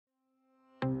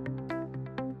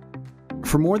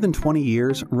For more than 20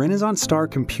 years, Renaissance Star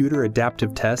computer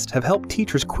adaptive tests have helped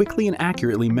teachers quickly and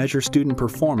accurately measure student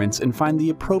performance and find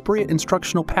the appropriate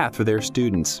instructional path for their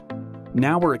students.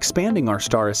 Now we're expanding our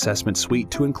Star assessment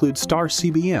suite to include Star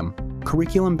CBM,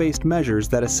 curriculum-based measures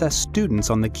that assess students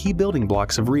on the key building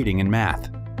blocks of reading and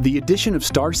math. The addition of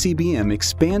Star CBM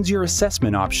expands your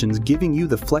assessment options, giving you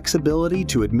the flexibility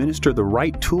to administer the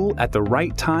right tool at the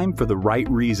right time for the right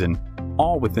reason,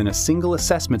 all within a single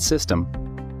assessment system.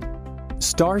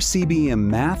 Star CBM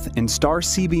Math and Star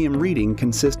CBM Reading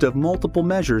consist of multiple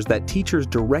measures that teachers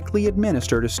directly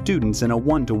administer to students in a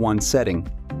one-to-one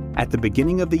setting. At the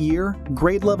beginning of the year,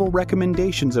 grade-level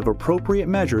recommendations of appropriate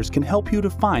measures can help you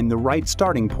to find the right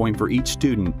starting point for each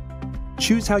student.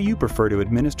 Choose how you prefer to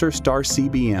administer Star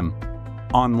CBM: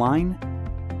 online,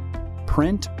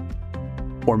 print,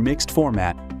 or mixed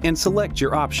format, and select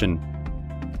your option.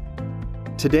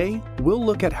 Today, we'll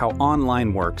look at how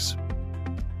online works.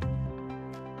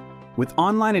 With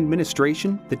online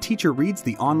administration, the teacher reads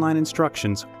the online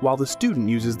instructions while the student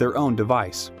uses their own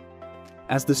device.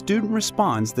 As the student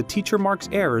responds, the teacher marks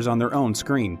errors on their own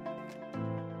screen.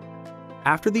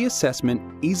 After the assessment,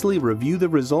 easily review the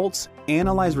results,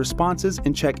 analyze responses,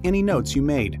 and check any notes you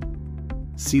made.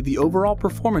 See the overall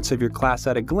performance of your class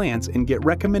at a glance and get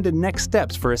recommended next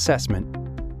steps for assessment.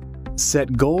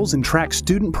 Set goals and track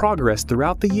student progress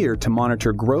throughout the year to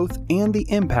monitor growth and the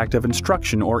impact of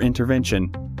instruction or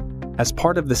intervention. As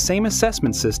part of the same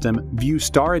assessment system, view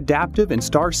Star Adaptive and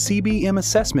Star CBM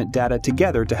assessment data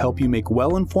together to help you make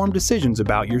well-informed decisions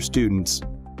about your students.